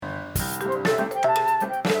Welcome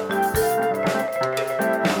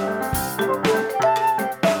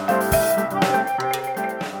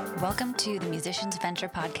to the Musician's Venture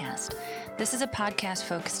Podcast. This is a podcast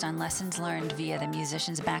focused on lessons learned via the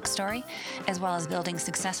musician's backstory, as well as building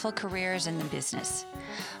successful careers in the business.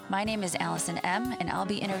 My name is Allison M., and I'll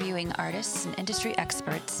be interviewing artists and industry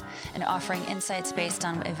experts and offering insights based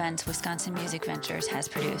on events Wisconsin Music Ventures has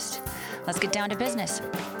produced. Let's get down to business.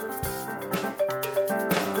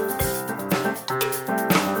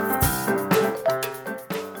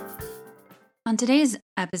 On today's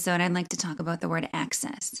episode, I'd like to talk about the word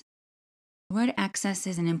access. The word access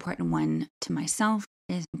is an important one to myself,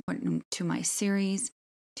 it is important to my series,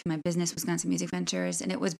 to my business, Wisconsin Music Ventures, and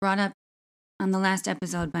it was brought up on the last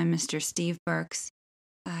episode by Mr. Steve Burks,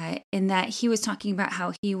 in that he was talking about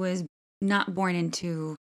how he was not born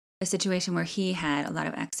into a situation where he had a lot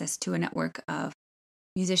of access to a network of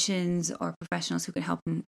musicians or professionals who could help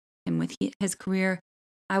him with his career.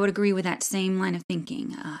 I would agree with that same line of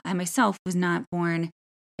thinking. I myself was not born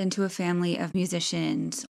into a family of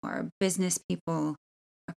musicians or business people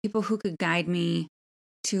or people who could guide me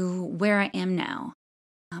to where I am now.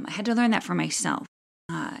 I had to learn that for myself.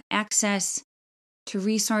 Access to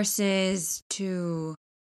resources, to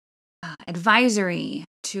advisory,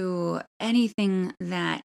 to anything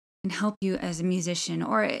that can help you as a musician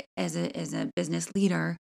or as a business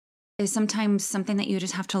leader is sometimes something that you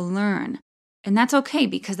just have to learn. And that's okay,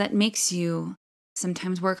 because that makes you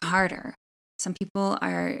sometimes work harder. Some people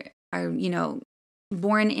are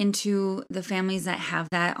born into the families that have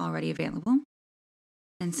that already available,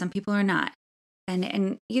 and some people are not.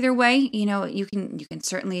 And either way, you can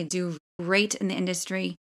certainly do great in the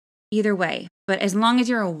industry either way. But as long as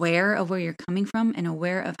you're aware of where you're coming from and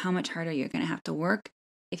aware of how much harder you're going to have to work,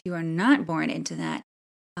 if you are not born into that,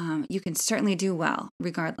 you can certainly do well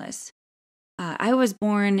regardless. I was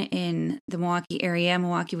born in the Milwaukee area,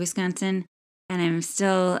 Milwaukee, Wisconsin, and I'm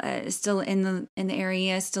still in the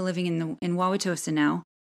area, still living in Wauwatosa now,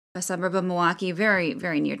 a suburb of Milwaukee, very,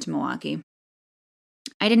 very near to Milwaukee.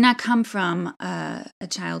 I did not come from a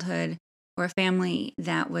childhood or a family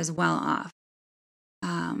that was well off.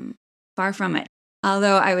 Far from it.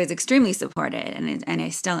 Although I was extremely supported, and I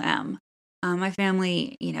still am. My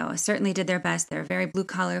family, certainly did their best. They're a very blue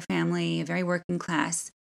collar family, very working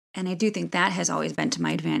class. And I do think that has always been to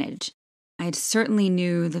my advantage. I certainly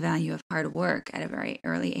knew the value of hard work at a very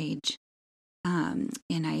early age. And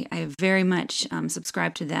I very much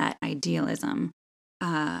subscribe to that idealism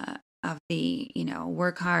of the,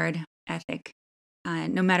 work hard ethic,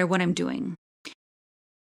 no matter what I'm doing.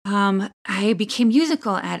 I became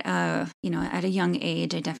musical at a young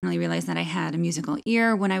age. I definitely realized that I had a musical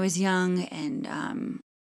ear when I was young, and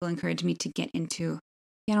people encouraged me to get into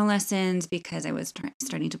piano lessons because I was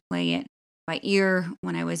starting to play it by ear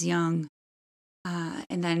when I was young.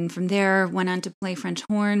 And then from there, went on to play French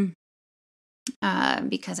horn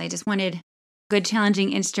because I just wanted a good,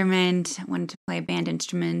 challenging instrument, wanted to play a band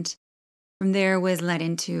instrument. From there was led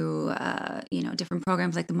into, different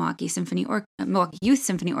programs like the Milwaukee Youth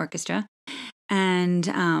Symphony Orchestra, and,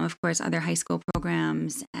 of course, other high school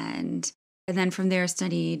programs. And then from there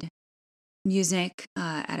studied music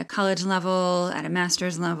at a college level, at a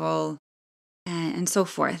master's level, and so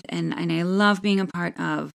forth. And I love being a part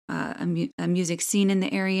of a music scene in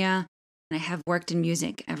the area, and I have worked in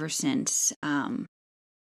music ever since.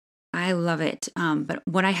 I love it. But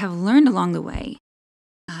what I have learned along the way,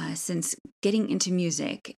 since getting into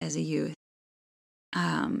music as a youth,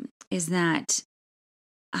 is that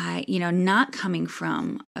not coming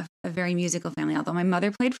from a very musical family, although my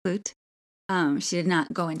mother played flute, she did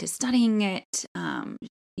not go into studying it.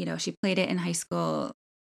 She played it in high school,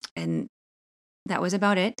 and that was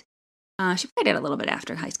about it. She played it a little bit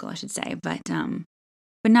after high school, I should say, but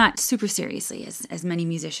not super seriously as many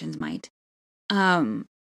musicians might.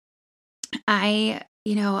 I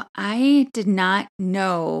did not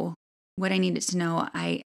know what I needed to know.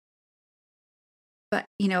 But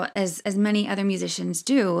as many other musicians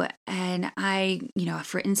do, and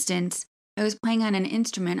for instance, I was playing on an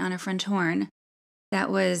instrument on a French horn that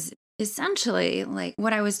was essentially, like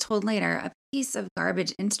what I was told later, a piece of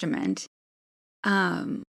garbage instrument,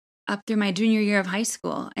 up through my junior year of high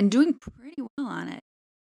school, and doing pretty well on it,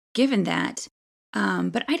 given that.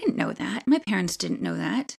 But I didn't know that. My parents didn't know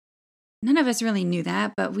that. None of us really knew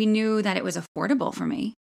that, but we knew that it was affordable for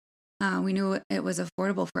me. We knew it was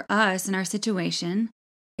affordable for us in our situation.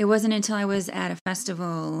 It wasn't until I was at a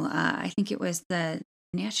festival, I think it was the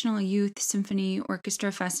National Youth Symphony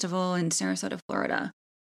Orchestra Festival in Sarasota, Florida,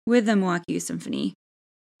 with the Milwaukee Youth Symphony,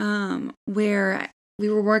 where we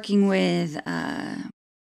were working with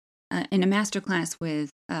in a master class with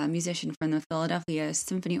a musician from the Philadelphia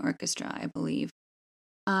Symphony Orchestra, I believe,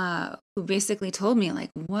 who basically told me, like,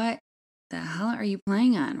 what the hell are you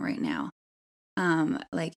playing on right now?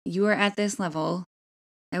 Like, you are at this level.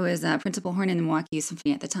 I was principal horn in the Milwaukee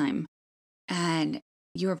Symphony at the time, and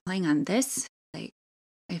you were playing on this. Like,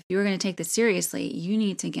 if you were going to take this seriously, you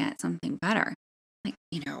need to get something better. Like,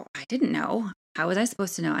 I didn't know. How was I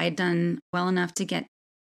supposed to know? I had done well enough to get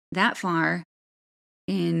that far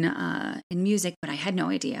in music, but I had no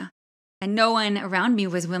idea. And no one around me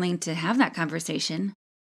was willing to have that conversation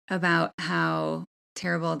about how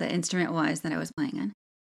terrible the instrument was that I was playing on.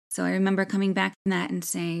 So I remember coming back from that and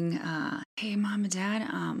saying, hey, Mom and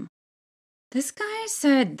Dad, this guy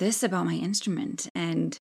said this about my instrument.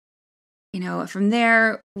 And, from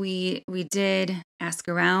there, we did ask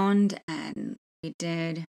around, and we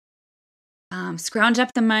did scrounge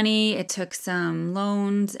up the money. It took some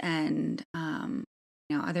loans and,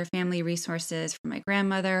 other family resources from my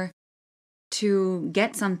grandmother to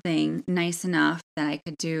get something nice enough that I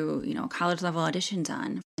could do, college level auditions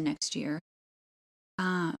on for the next year.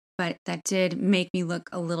 But that did make me look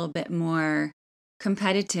a little bit more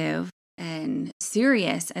competitive and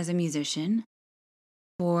serious as a musician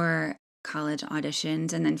for college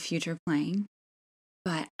auditions and then future playing.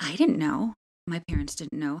 But I didn't know. My parents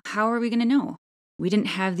didn't know. How are we going to know? We didn't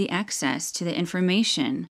have the access to the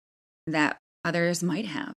information that others might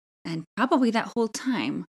have. And probably that whole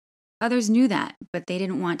time, others knew that, but they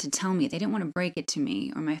didn't want to tell me. They didn't want to break it to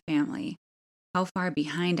me or my family how far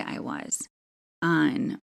behind I was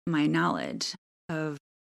on my knowledge of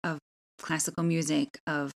classical music,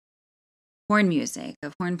 of horn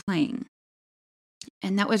playing.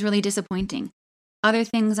 And that was really disappointing. Other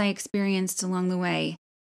things I experienced along the way,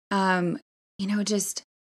 just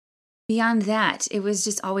beyond that, it was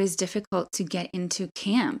just always difficult to get into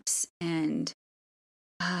camps and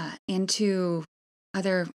into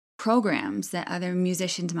other programs that other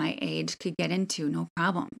musicians my age could get into, no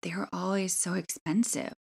problem. They were always so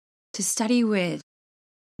expensive. To study with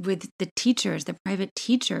the teachers, the private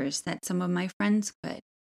teachers that some of my friends could,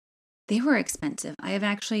 they were expensive. I have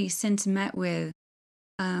actually since met with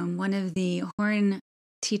one of the horn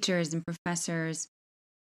teachers and professors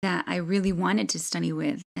that I really wanted to study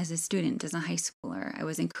with as a student, as a high schooler. I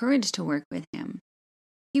was encouraged to work with him.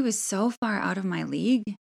 He was so far out of my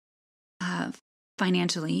league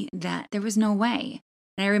financially that there was no way.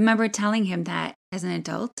 And I remember telling him that as an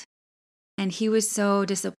adult, and he was so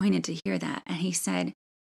disappointed to hear that. And he said,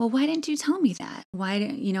 well, why didn't you tell me that? Why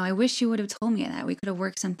didn't, I wish you would have told me that. We could have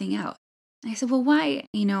worked something out. And I said, well, why?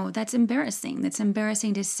 That's embarrassing. That's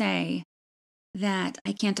embarrassing to say that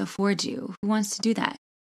I can't afford you. Who wants to do that?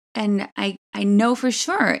 And I know for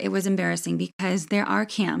sure it was embarrassing because there are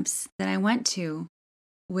camps that I went to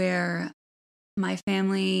where my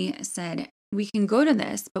family said, we can go to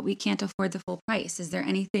this, but we can't afford the full price. Is there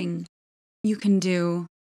anything you can do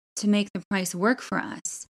to make the price work for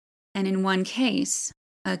us? And in one case,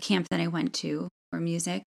 a camp that I went to for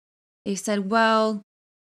music, they said, well,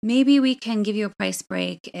 maybe we can give you a price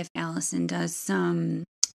break if Allison does some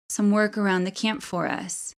work around the camp for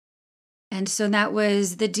us. And so that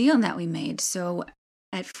was the deal that we made. So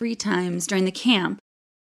at free times during the camp,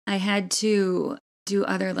 I had to do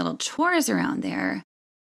other little chores around there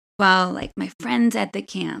while my friends at the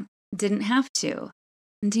camp didn't have to.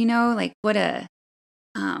 And do you know what a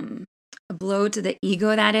blow to the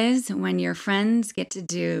ego that is when your friends get to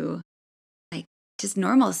do just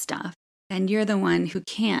normal stuff and you're the one who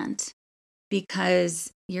can't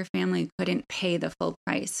because your family couldn't pay the full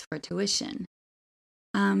price for tuition.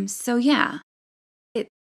 So yeah,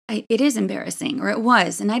 it is embarrassing, or it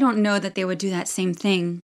was, and I don't know that they would do that same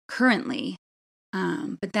thing currently.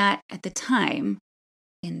 But that at the time,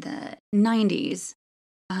 in the 90s,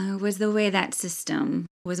 was the way that system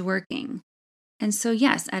was working. And so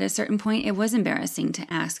yes, at a certain point, it was embarrassing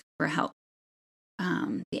to ask for help.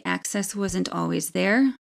 The access wasn't always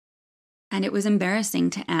there, and it was embarrassing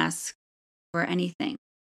to ask for anything.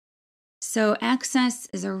 So access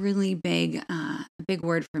is a really big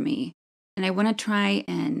word for me. And I want to try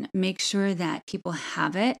and make sure that people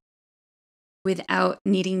have it without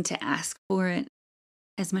needing to ask for it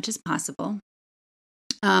as much as possible.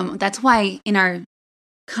 That's why in our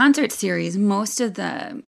concert series, most of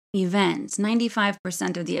the events,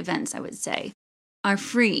 95% of the events, I would say, are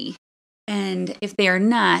free. And if they are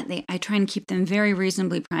not, I try and keep them very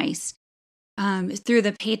reasonably priced through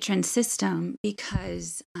the patron system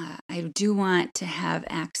because I do want to have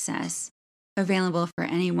access available for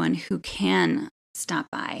anyone who can stop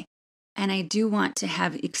by. And I do want to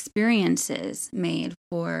have experiences made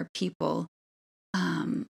for people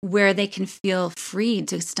where they can feel free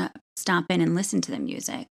to stop in and listen to the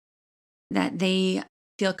music, that they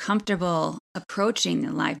feel comfortable approaching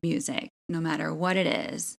the live music, no matter what it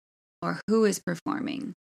is or who is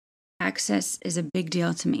performing. Access is a big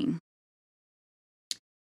deal to me.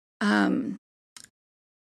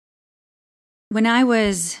 When I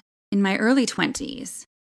was in my early 20s,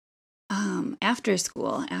 after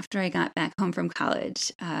school, after I got back home from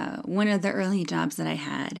college, one of the early jobs that I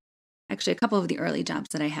had, actually a couple of the early jobs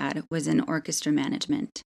that I had, was in orchestra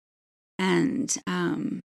management. And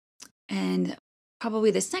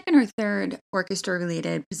probably the second or third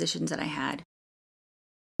orchestra-related positions that I had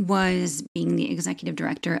was being the executive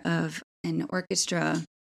director of an orchestra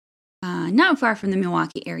not far from the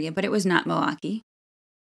Milwaukee area, but it was not Milwaukee.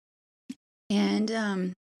 And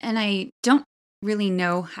I don't really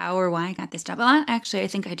know how or why I got this job. Well, actually, I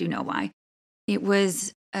think I do know why. It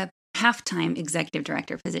was a half-time executive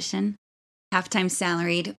director position, half-time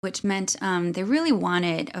salaried, which meant they really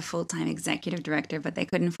wanted a full-time executive director, but they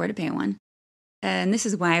couldn't afford to pay one. And this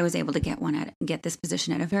is why I was able to get this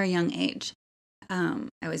position at a very young age.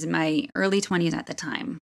 I was in my early 20s at the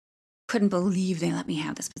time. Couldn't believe they let me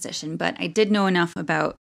have this position, but I did know enough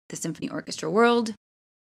about the symphony orchestra world.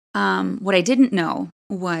 What I didn't know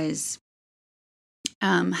was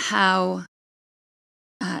how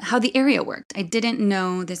the area worked. I didn't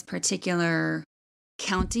know this particular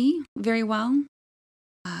county very well.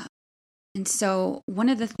 And so one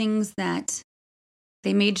of the things that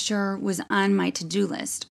they made sure was on my to-do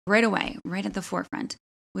list right away, right at the forefront,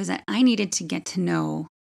 was that I needed to get to know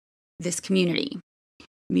this community.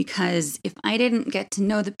 Because if I didn't get to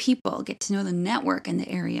know the people, get to know the network in the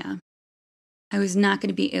area, I was not going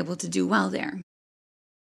to be able to do well there.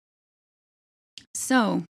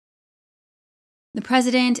 So the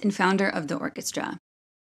president and founder of the orchestra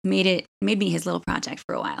made me his little project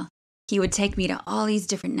for a while. He would take me to all these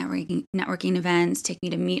different networking events, take me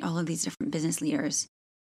to meet all of these different business leaders,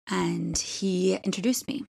 and he introduced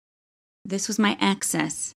me. This was my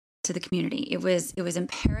access to the community. It was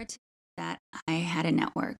imperative that I had a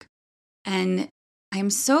network. And I'm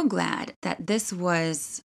so glad that this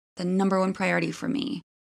was the number one priority for me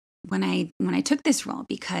when I took this role,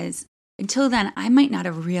 because until then, I might not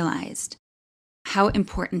have realized how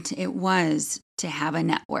important it was to have a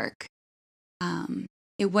network.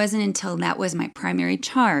 It wasn't until that was my primary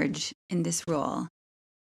charge in this role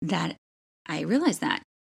that I realized that.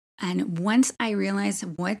 And once I realized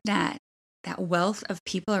what that wealth of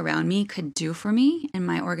people around me could do for me and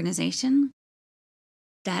my organization,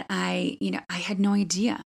 that I had no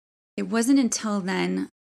idea. It wasn't until then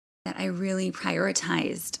that I really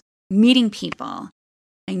prioritized meeting people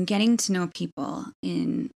and getting to know people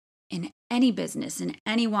in any business, in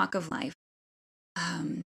any walk of life,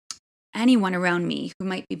 anyone around me who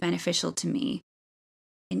might be beneficial to me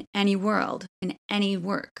in any world, in any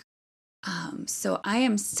work. So I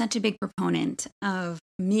am such a big proponent of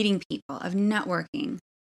meeting people, of networking,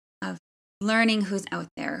 of learning who's out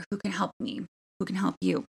there, who can help me, who can help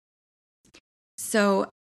you. So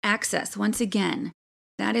access, once again,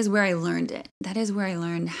 that is where I learned it. That is where I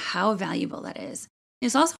learned how valuable that is.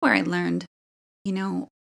 It's also where I learned,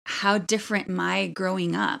 how different my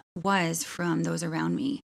growing up was from those around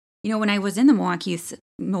me. When I was in the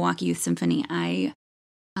Milwaukee Youth Symphony,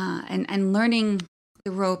 and learning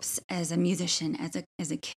the ropes as a musician,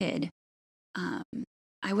 as a kid,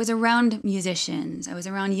 I was around musicians. I was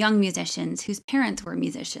around young musicians whose parents were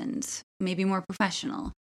musicians, maybe more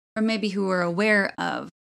professional, or maybe who were aware of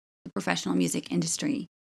the professional music industry.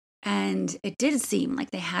 And it did seem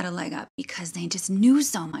like they had a leg up because they just knew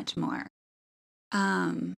so much more.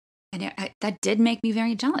 That did make me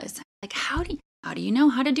very jealous. Like, how do you know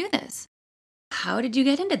how to do this? How did you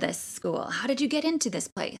get into this school? How did you get into this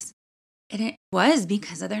place? And it was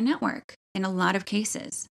because of their network in a lot of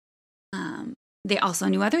cases. They also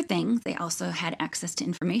knew other things. They also had access to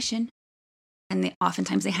information. And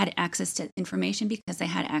oftentimes they had access to information because they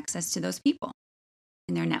had access to those people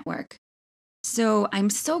in their network. So I'm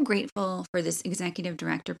so grateful for this executive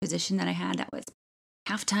director position that I had that was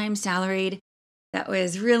half-time salaried. That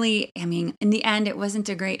was really, in the end, it wasn't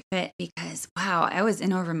a great fit because, wow, I was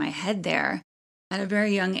in over my head there at a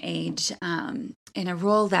very young age in a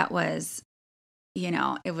role that was,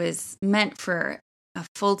 it was meant for a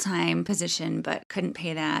full-time position, but couldn't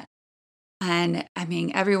pay that. And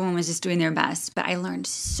everyone was just doing their best. But I learned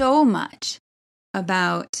so much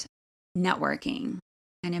about networking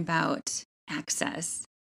and about access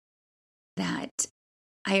that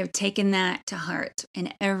I have taken that to heart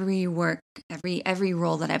in every work, every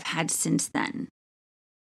role that I've had since then.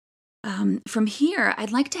 From here,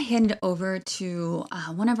 I'd like to hand it over to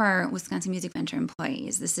one of our Wisconsin Music Venture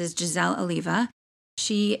employees. This is Giselle Oliva.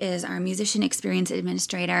 She is our musician experience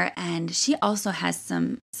administrator, and she also has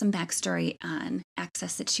some backstory on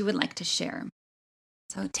Access that she would like to share.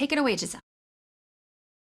 So take it away, Giselle.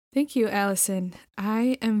 Thank you, Allison.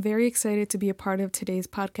 I am very excited to be a part of today's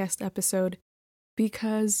podcast episode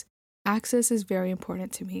because Access is very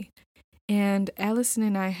important to me. And Allison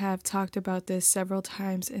and I have talked about this several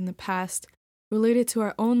times in the past related to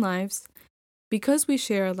our own lives because we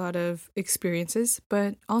share a lot of experiences,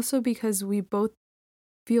 but also because we both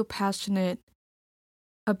feel passionate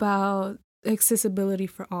about accessibility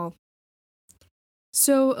for all.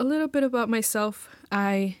 So, a little bit about myself.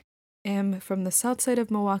 I am from the south side of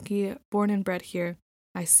Milwaukee, born and bred here.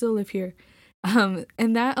 I still live here. And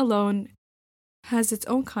that alone has its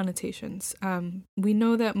own connotations. We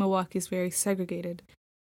know that Milwaukee is very segregated.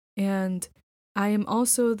 And I am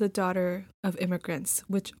also the daughter of immigrants,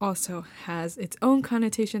 which also has its own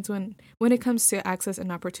connotations when it comes to access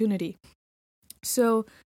and opportunity. So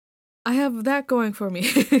I have that going for me.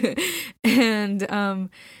 And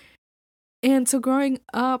so growing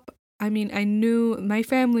up, I mean, I knew my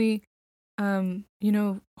family,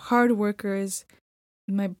 hard workers,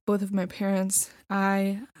 both of my parents.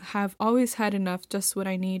 I have always had enough, just what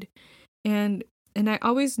I need. And I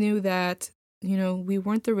always knew that, we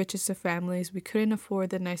weren't the richest of families. We couldn't afford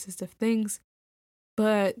the nicest of things.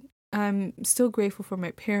 But I'm still grateful for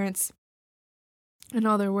my parents and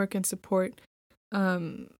all their work and support. Not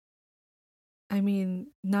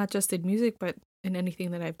just in music, but in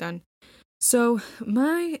anything that I've done. So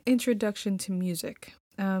my introduction to music,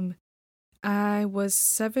 I was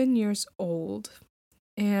 7 years old,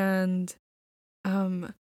 and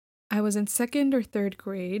I was in second or third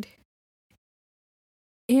grade,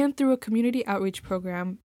 and through a community outreach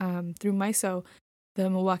program, through MISO, the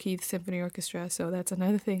Milwaukee Symphony Orchestra. So that's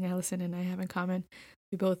another thing Allison and I have in common.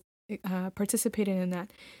 We both participated in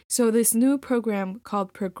that. So this new program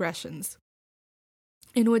called Progressions,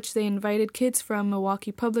 in which they invited kids from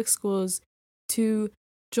Milwaukee Public Schools to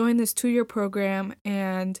join this 2-year program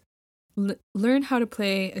and learn how to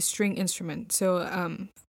play a string instrument. So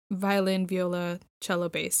violin, viola, cello,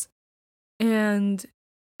 bass. And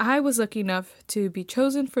I was lucky enough to be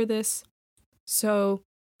chosen for this. So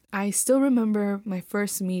I still remember my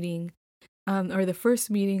first meeting, or the first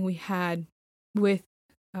meeting we had with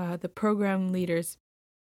the program leaders.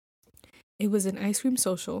 It was an ice cream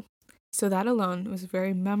social. So that alone was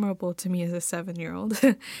very memorable to me as a 7-year-old.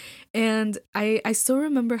 And I still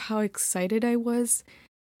remember how excited I was.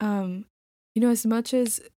 As much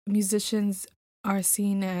as musicians are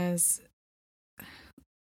seen as,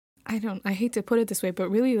 I hate to put it this way, but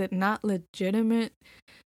really not legitimate,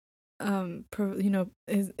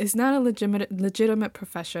 it's not a legitimate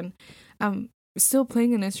profession. Still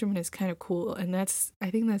playing an instrument is kind of cool. And I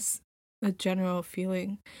think that's a general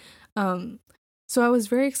feeling. So I was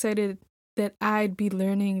very excited that I'd be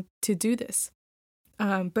learning to do this.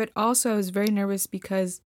 But also I was very nervous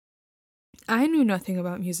because I knew nothing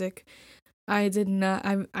about music. I did not,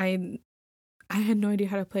 I had no idea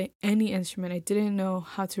how to play any instrument. I didn't know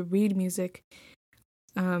how to read music.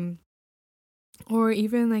 Or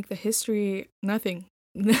even like the history, nothing.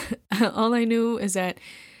 All I knew is that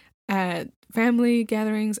at family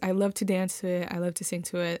gatherings, I love to dance to it. I love to sing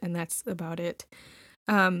to it. And that's about it.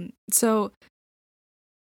 So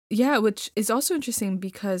yeah, which is also interesting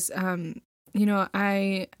because, I'm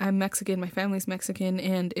Mexican, my family's Mexican,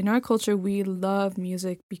 and in our culture, we love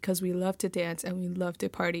music because we love to dance and we love to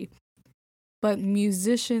party. But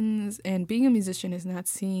musicians and being a musician is not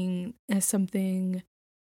seen as something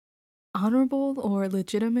honorable or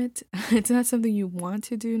legitimate. It's not something you want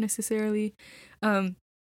to do necessarily,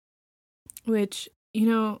 which,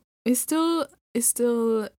 is still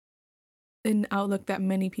an outlook that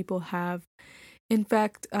many people have. In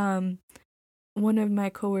fact, one of my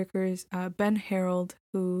coworkers, Ben Harold,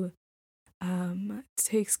 who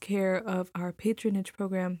takes care of our patronage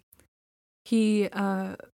program, he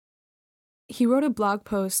wrote a blog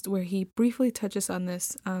post where he briefly touches on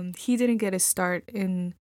this. He didn't get his start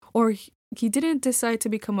he didn't decide to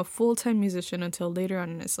become a full-time musician until later on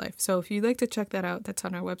in his life. So if you'd like to check that out, that's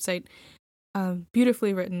on our website.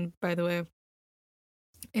 Beautifully written, by the way.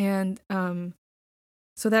 And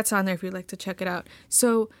so that's on there if you'd like to check it out.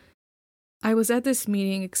 So I was at this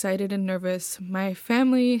meeting, excited and nervous. My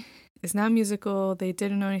family is not musical. They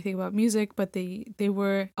didn't know anything about music, but they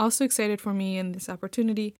were also excited for me and this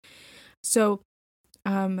opportunity. So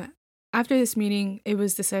after this meeting, it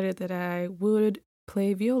was decided that I would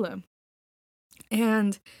play viola.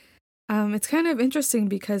 And it's kind of interesting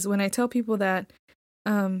because when I tell people that,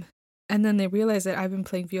 and then they realize that I've been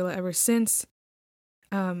playing viola ever since,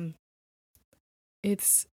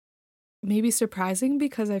 it's maybe surprising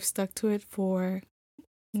because I've stuck to it for,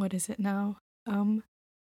 what is it now?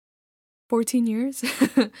 14 years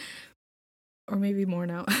or maybe more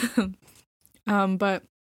now. But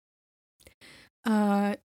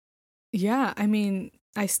yeah, I mean,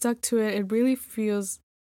 I stuck to it. It really feels,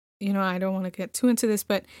 I don't want to get too into this,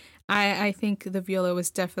 but I think the viola was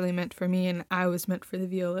definitely meant for me, and I was meant for the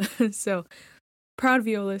viola. So proud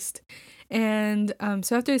violist. And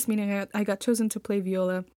so after this meeting, I got chosen to play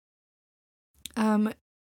viola.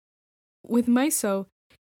 With MISO,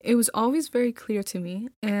 it was always very clear to me,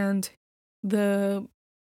 and the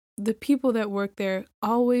people that worked there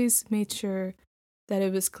always made sure that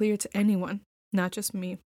it was clear to anyone, not just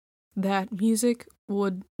me, that music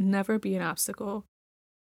would never be an obstacle.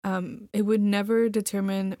 It would never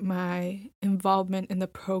determine my involvement in the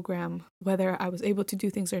program, whether I was able to do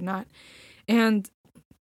things or not. And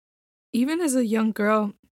even as a young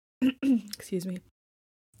girl, excuse me,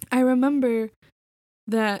 I remember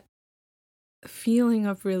that feeling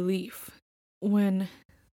of relief when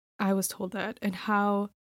I was told that, and how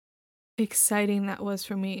exciting that was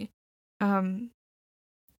for me.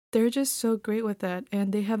 They're just so great with that,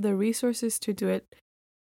 and they have the resources to do it.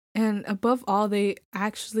 And above all, they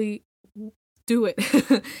actually do it.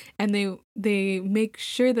 And they make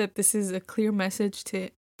sure that this is a clear message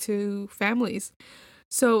to families.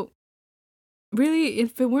 So really,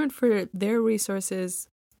 if it weren't for their resources,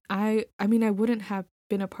 I mean, I wouldn't have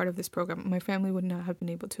been a part of this program. My family would not have been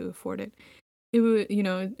able to afford it. It would,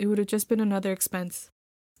 it would have just been another expense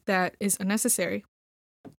that is unnecessary.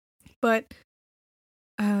 But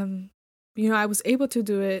I was able to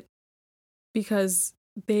do it because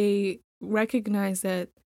they recognize that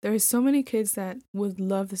there are so many kids that would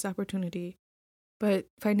love this opportunity, but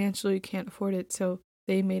financially can't afford it, so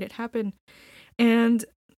they made it happen. And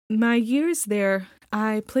my years there,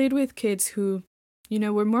 I played with kids who,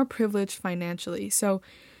 were more privileged financially. So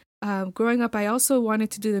growing up, I also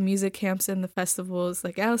wanted to do the music camps and the festivals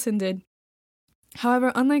like Allison did.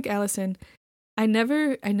 However, unlike Allison, I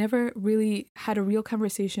never really had a real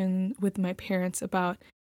conversation with my parents about,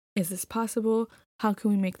 is this possible? How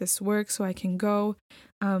can we make this work so I can go?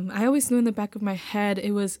 I always knew in the back of my head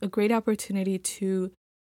it was a great opportunity to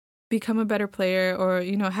become a better player, or,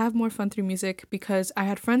 have more fun through music, because I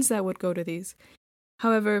had friends that would go to these.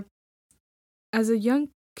 However, as a young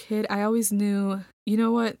kid, I always knew, you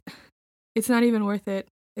know what? It's not even worth it.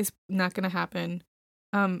 It's not going to happen.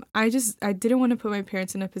 I didn't want to put my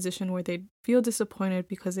parents in a position where they'd feel disappointed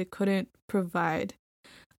because they couldn't provide.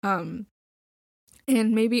 And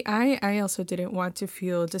maybe I also didn't want to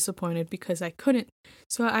feel disappointed because I couldn't.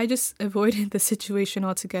 So I just avoided the situation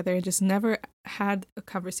altogether and just never had a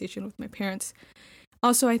conversation with my parents.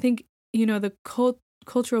 Also, I think, the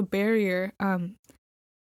cultural barrier,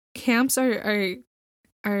 camps are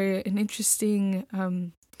an interesting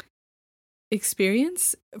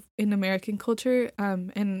experience in American culture,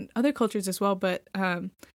 and other cultures as well, but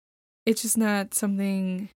it's just not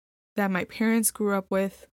something that my parents grew up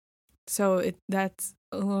with. So that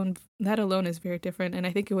alone is very different, and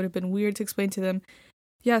I think it would have been weird to explain to them,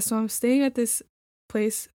 yeah, so I'm staying at this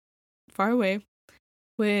place far away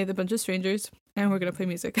with a bunch of strangers, and we're gonna play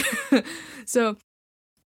music. So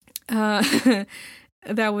that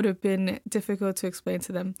would have been difficult to explain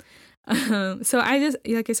to them. So I just,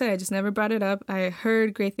 like I said, I just never brought it up. I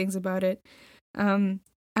heard great things about it.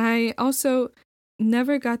 I also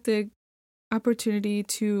never got the opportunity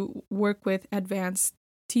to work with advanced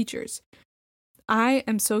teachers. I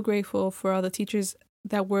am so grateful for all the teachers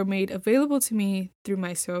that were made available to me through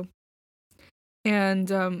MISO. And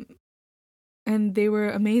they were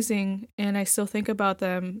amazing, and I still think about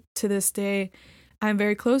them to this day. I'm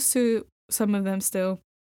very close to some of them still.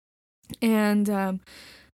 And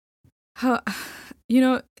how,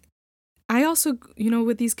 I also,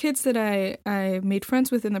 with these kids that I made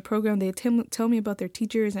friends with in the program, they tell me about their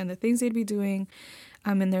teachers and the things they'd be doing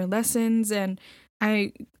in their lessons. And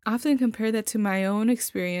I often compare that to my own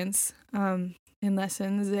experience in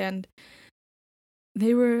lessons. And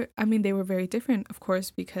they were very different, of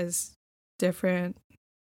course, because different,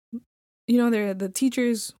 the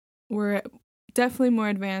teachers were definitely more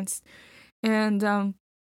advanced. And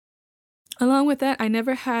along with that, I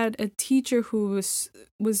never had a teacher who was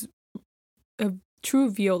a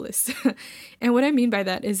true violist. And what I mean by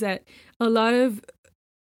that is that a lot of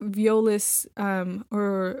violists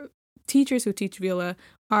or teachers who teach viola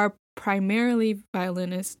are primarily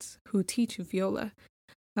violinists who teach viola.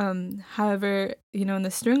 However, in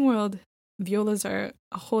the string world, violas are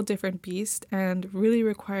a whole different beast and really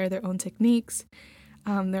require their own techniques,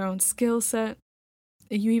 their own skill set.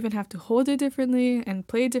 You even have to hold it differently and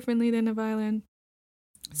play it differently than a violin.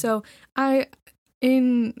 So I,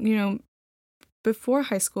 in, before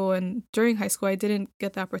high school and during high school, I didn't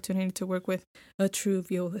get the opportunity to work with a true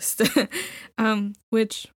violist,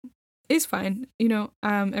 which is fine.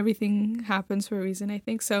 Everything happens for a reason, I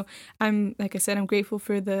think. So like I said, I'm grateful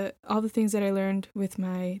for all the things that I learned with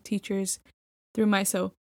my teachers through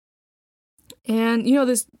MISO. And,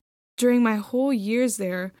 this during my whole years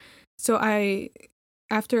there, so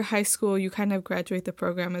after high school, you kind of graduate the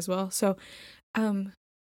program as well. So,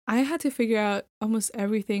 I had to figure out almost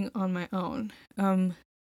everything on my own.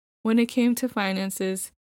 When it came to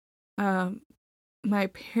finances, my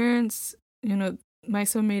parents,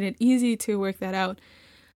 MISO made it easy to work that out.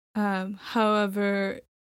 However,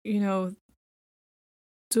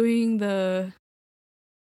 doing the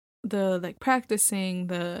like practicing,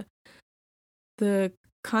 the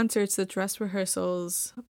concerts, the dress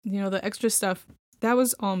rehearsals, the extra stuff, that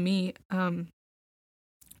was all me.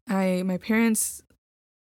 My parents,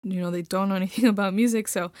 they don't know anything about music,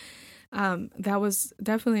 so that was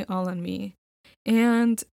definitely all on me.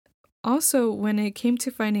 And also, when it came to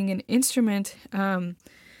finding an instrument, I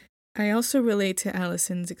also relate to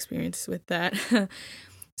Allison's experience with that.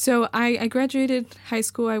 So I graduated high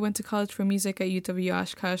school. I went to college for music at UW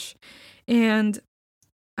Oshkosh, and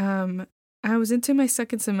I was into my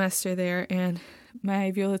second semester there, and my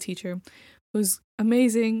viola teacher was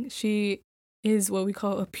amazing. She is what we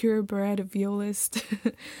call a purebred violist,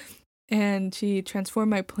 and she transformed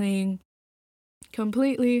my playing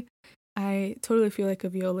completely. I totally feel like a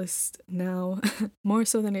violist now, more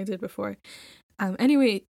so than I did before.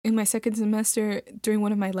 Anyway, in my second semester, during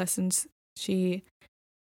one of my lessons, she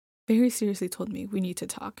very seriously told me, we need to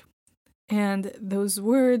talk. And those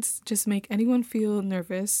words just make anyone feel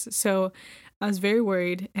nervous. So I was very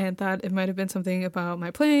worried and thought it might have been something about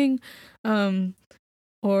my playing,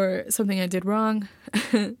 or something I did wrong.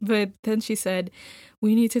 But then she said,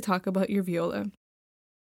 we need to talk about your viola.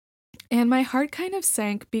 And my heart kind of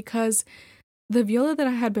sank because the viola that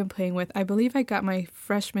I had been playing with, I believe I got my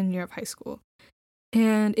freshman year of high school.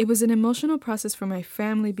 And it was an emotional process for my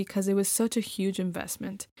family because it was such a huge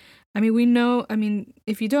investment.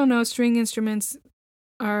 If you don't know, string instruments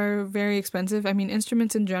are very expensive.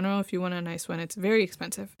 Instruments in general, if you want a nice one, it's very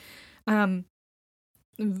expensive. Violins,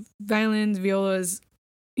 violas,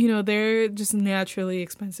 they're just naturally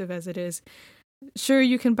expensive as it is. Sure,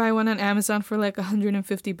 you can buy one on Amazon for like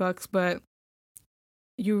 $150, but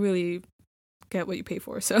you really get what you pay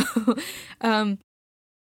for. So,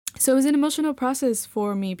 so it was an emotional process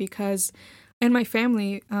for me and my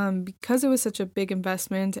family, because it was such a big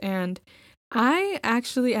investment. And I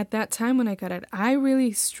actually, at that time when I got it, I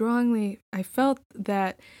felt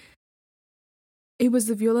that it was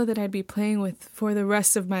the viola that I'd be playing with for the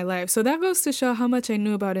rest of my life. So that goes to show how much I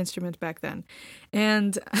knew about instruments back then.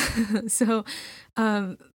 And so,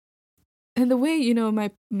 and the way,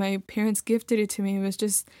 my parents gifted it to me was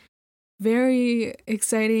just very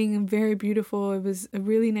exciting and very beautiful. It was a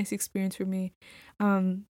really nice experience for me.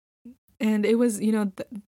 And it was,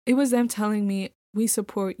 it was them telling me, we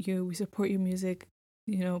support you, we support your music,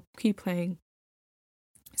 keep playing.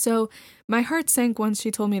 So my heart sank once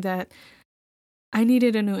she told me that I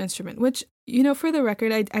needed a new instrument, which, for the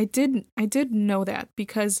record, I did know that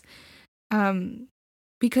because in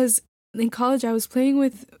college I was playing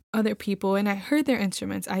with other people and I heard their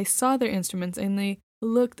instruments. I saw their instruments and they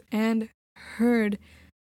looked and heard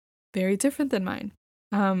very different than mine.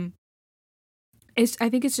 I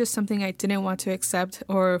think it's just something I didn't want to accept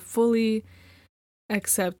or fully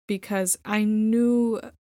accept because I knew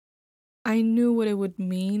what it would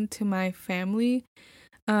mean to my family.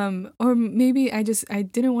 Or maybe I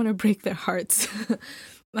didn't want to break their hearts.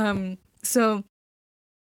 So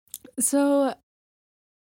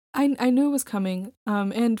I knew it was coming.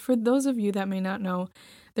 And for those of you that may not know,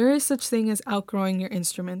 there is such thing as outgrowing your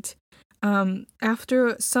instrument.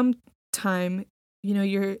 After some time,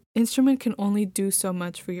 your instrument can only do so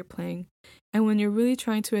much for your playing. And when you're really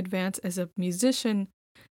trying to advance as a musician,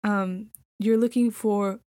 you're looking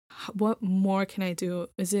for what more can I do?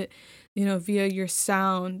 Is it, via your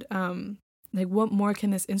sound, like what more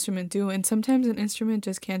can this instrument do? And sometimes an instrument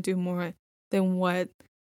just can't do more than what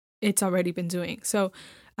it's already been doing. So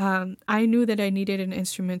I knew that I needed an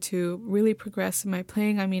instrument to really progress my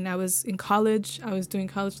playing. I was in college. I was doing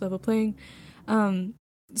college level playing.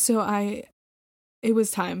 So it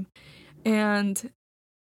was time. And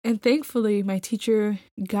thankfully, my teacher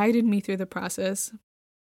guided me through the process.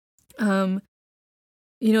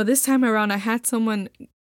 This time around, I had someone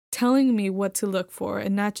telling me what to look for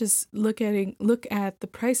and not just look at the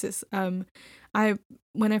prices. When I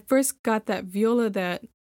first got that viola that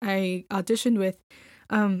I auditioned with,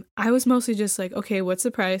 I was mostly just like, okay, what's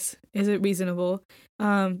the price? Is it reasonable?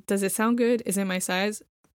 Does it sound good? Is it my size?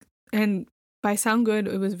 And by sound good,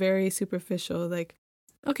 it was very superficial. Like,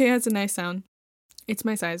 okay, that's a nice sound. It's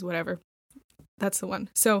my size, whatever. That's the one.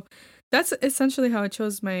 So that's essentially how I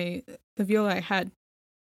chose the viola I had.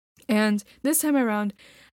 And this time around,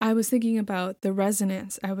 I was thinking about the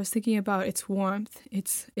resonance. I was thinking about its warmth.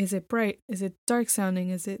 Is it bright? Is it dark sounding?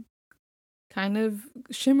 Is it kind of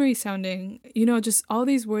shimmery sounding? Just all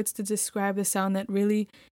these words to describe the sound that really,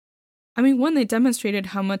 one, they demonstrated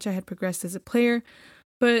how much I had progressed as a player,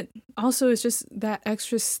 but also it's just that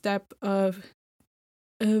extra step of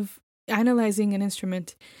analyzing an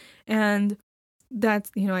instrument. And that,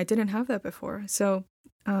 I didn't have that before. So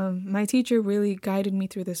my teacher really guided me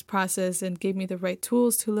through this process and gave me the right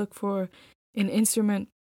tools to look for an instrument.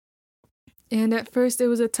 And at first it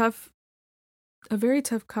was a very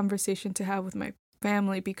tough conversation to have with my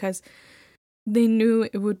family, because they knew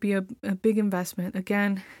it would be a big investment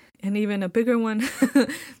again, and even a bigger one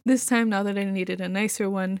this time, now that I needed a nicer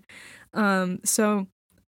one. So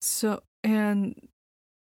and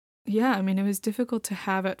yeah, it was difficult to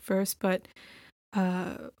have at first, but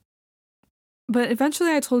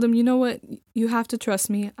eventually I told him, you know what, you have to trust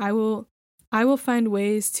me. I will find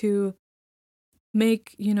ways to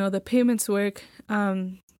make, the payments work.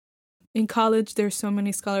 In college, there's so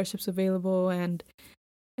many scholarships available and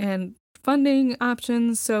funding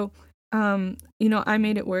options. So, I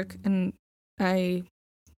made it work, and I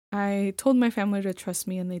told my family to trust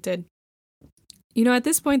me, and they did. At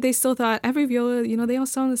this point, they still thought every viola, they all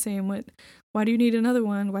sound the same. Why do you need another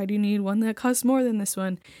one? Why do you need one that costs more than this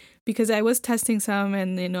one? Because I was testing some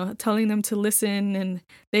and, telling them to listen, and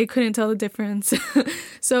they couldn't tell the difference.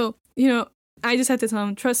 So, I just had to tell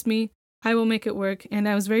them, trust me, I will make it work. And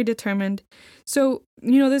I was very determined. So,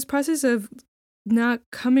 this process of not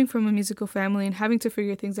coming from a musical family and having to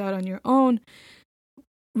figure things out on your own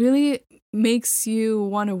really makes you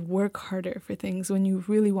want to work harder for things when you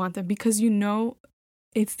really want them, because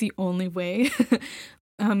it's the only way.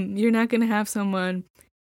 You're not going to have someone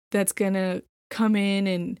that's going to come in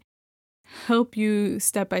and help you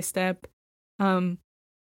step by step.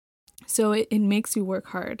 So it makes you work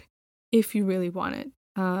hard if you really want it.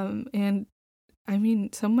 And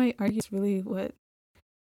some might argue it's really what,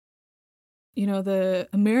 the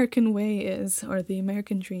American way is, or the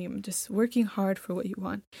American dream, just working hard for what you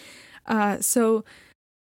want. So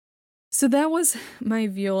that was my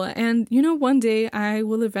viola. And, one day I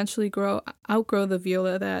will eventually outgrow the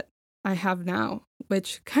viola that I have now,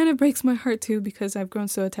 which kind of breaks my heart too, because I've grown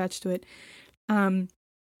so attached to it.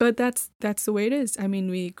 But that's the way it is.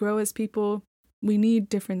 We grow as people. We need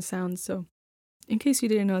different sounds. So in case you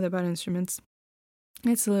didn't know that about instruments,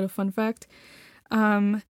 it's a little fun fact.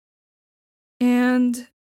 And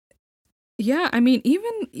yeah,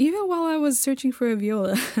 even while I was searching for a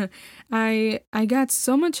viola, I got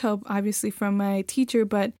so much help, obviously, from my teacher,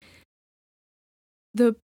 but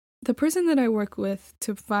the person that I work with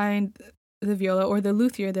to find the viola, or the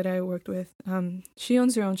luthier that I worked with, she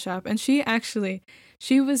owns her own shop, and she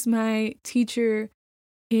was my teacher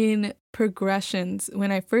in progressions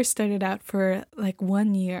when I first started out for like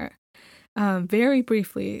 1 year, very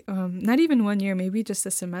briefly, not even 1 year, maybe just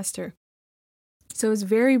a semester. So it was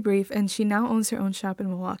very brief, and she now owns her own shop in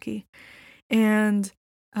Milwaukee. And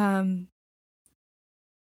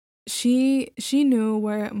she knew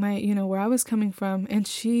where where I was coming from, and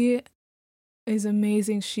she is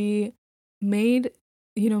amazing. She made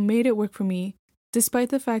it work for me, despite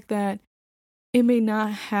the fact that it may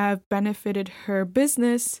not have benefited her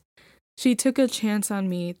business. She took a chance on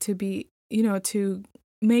me to be, to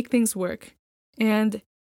make things work. And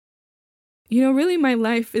really my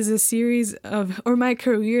life is a series of, or my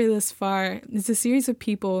career thus far is a series of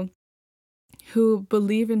people who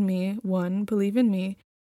believe in me. One, believe in me.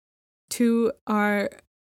 Two, are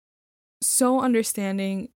so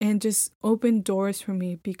understanding and just open doors for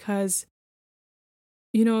me, because,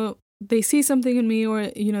 they see something in me, or,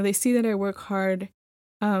 they see that I work hard.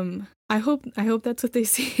 I hope that's what they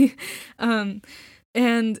see.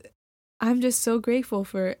 And I'm just so grateful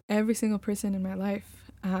for every single person in my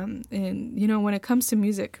life. And, when it comes to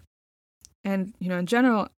music, and, in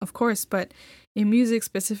general, of course, but in music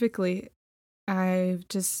specifically, I've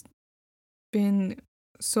just been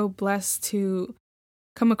so blessed to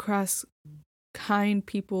come across kind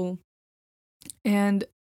people. And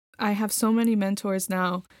I have so many mentors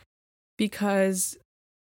now, because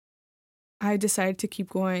I decided to keep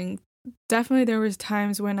going. Definitely there was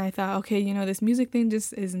times when I thought, okay, this music thing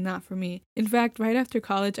just is not for me. In fact, right after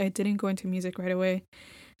college, I didn't go into music right away.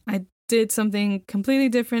 I did something completely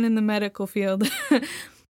different in the medical field.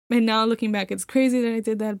 And now looking back, it's crazy that I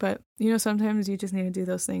did that, but sometimes you just need to do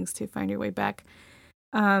those things to find your way back.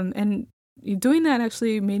 And doing that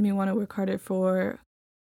actually made me want to work harder for,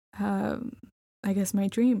 I guess, my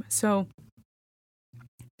dream. So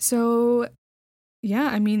yeah,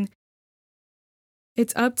 I mean,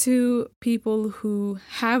 it's up to people who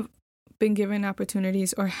have been given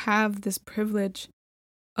opportunities or have this privilege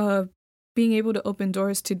of being able to open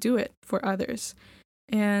doors to do it for others.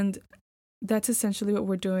 And that's essentially what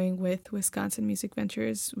we're doing with Wisconsin Music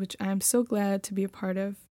Ventures, which I'm so glad to be a part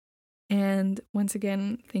of. And once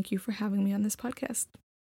again, thank you for having me on this podcast.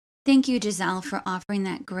 Thank you, Giselle, for offering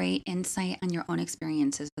that great insight on your own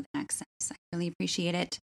experiences with Access. I really appreciate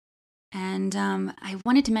it. And I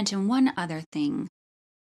wanted to mention one other thing.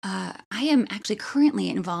 I am actually currently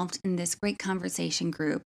involved in this great conversation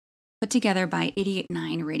group put together by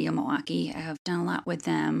 88.9 Radio Milwaukee. I have done a lot with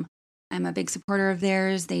them. I'm a big supporter of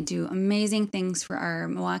theirs. They do amazing things for our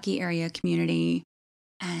Milwaukee area community.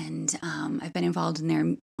 And I've been involved in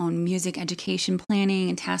their own music education planning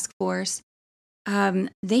and task force.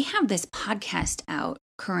 They have this podcast out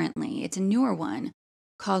currently. It's a newer one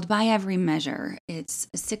called By Every Measure. It's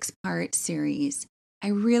a 6-part series. I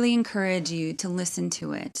really encourage you to listen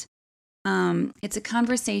to it. It's a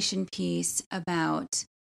conversation piece about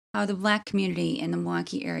how the Black community in the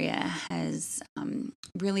Milwaukee area has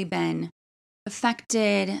really been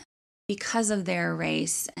affected because of their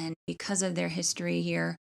race and because of their history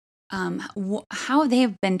here, how they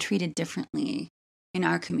have been treated differently in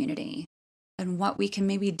our community and what we can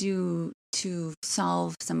maybe do to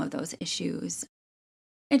solve some of those issues.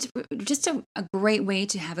 It's just a great way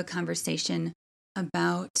to have a conversation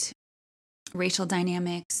about racial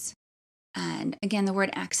dynamics. And again, the word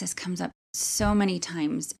access comes up so many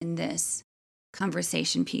times in this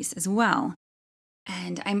conversation piece as well.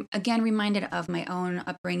 And I'm again reminded of my own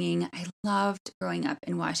upbringing. I loved growing up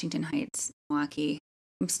in Washington Heights, Milwaukee.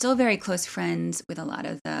 I'm still very close friends with a lot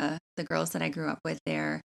of the girls that I grew up with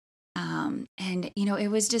there. And, it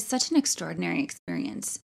was just such an extraordinary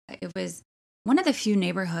experience. It was one of the few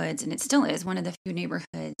neighborhoods, and it still is one of the few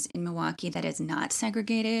neighborhoods in Milwaukee that is not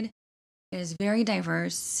segregated. It is very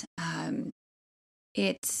diverse.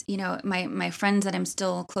 It's, my friends that I'm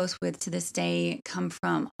still close with to this day come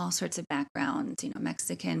from all sorts of backgrounds,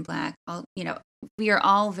 Mexican, Black, we are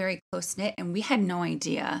all very close knit, and we had no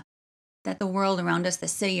idea that the world around us, the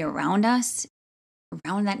city around us,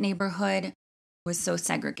 around that neighborhood was so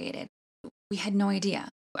segregated. We had no idea.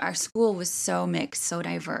 Our school was so mixed, so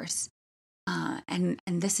diverse. And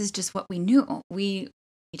this is just what we knew. We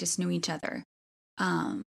just knew each other.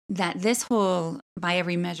 That this whole By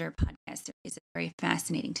Every Measure podcast is very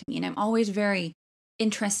fascinating to me. And I'm always very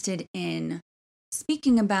interested in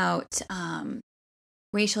speaking about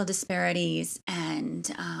racial disparities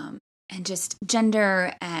and just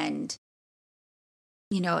gender and,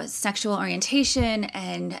 sexual orientation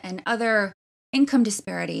and other income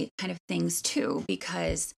disparity kind of things too,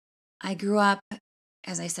 because I grew up,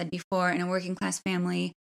 as I said before, in a working class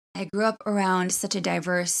family. I grew up around such a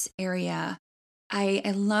diverse area. I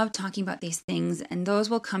love talking about these things, and those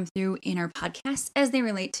will come through in our podcast as they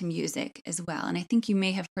relate to music as well. And I think you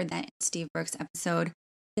may have heard that in Steve Burke's episode.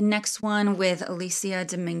 The next one with Alicia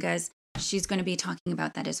Dominguez, she's going to be talking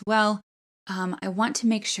about that as well. I want to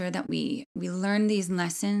make sure that we learn these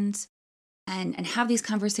lessons and have these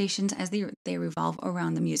conversations as they revolve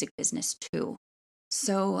around the music business too.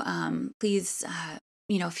 So please,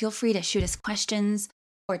 feel free to shoot us questions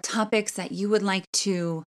or topics that you would like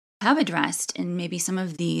to have addressed in maybe some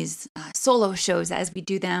of these solo shows as we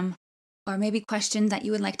do them, or maybe questions that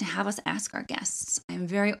you would like to have us ask our guests. I'm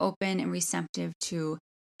very open and receptive to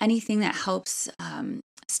anything that helps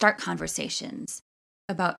start conversations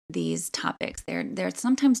about these topics. They're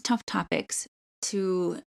sometimes tough topics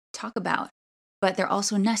to talk about, but they're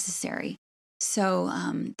also necessary. So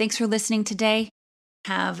thanks for listening today.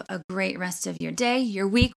 Have a great rest of your day, your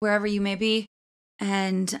week, wherever you may be,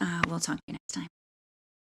 and we'll talk to you next time.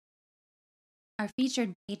 Our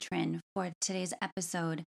featured patron for today's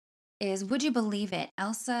episode is, would you believe it,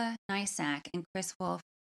 Elsa Nysak and Chris Wolf.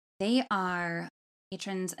 They are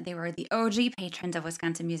patrons. They were the OG patrons of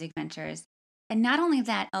Wisconsin Music Ventures. And not only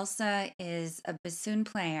that, Elsa is a bassoon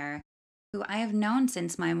player who I have known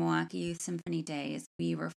since my Milwaukee Youth Symphony days.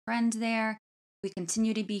 We were friends there. We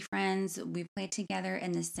continue to be friends. We played together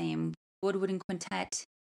in the same woodwinds quintet.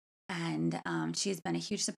 And she's been a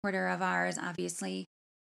huge supporter of ours, obviously,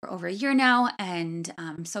 for over a year now. And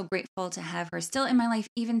I'm so grateful to have her still in my life,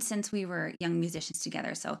 even since we were young musicians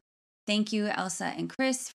together. So thank you, Elsa and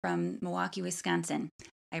Chris from Milwaukee, Wisconsin.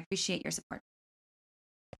 I appreciate your support.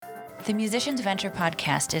 The Musicians Venture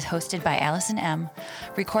podcast is hosted by Allison M.,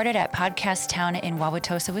 recorded at Podcast Town in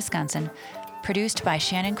Wauwatosa, Wisconsin, produced by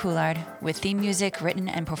Shannon Coulard, with theme music written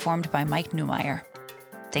and performed by Mike Newmeyer.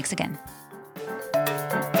 Thanks again.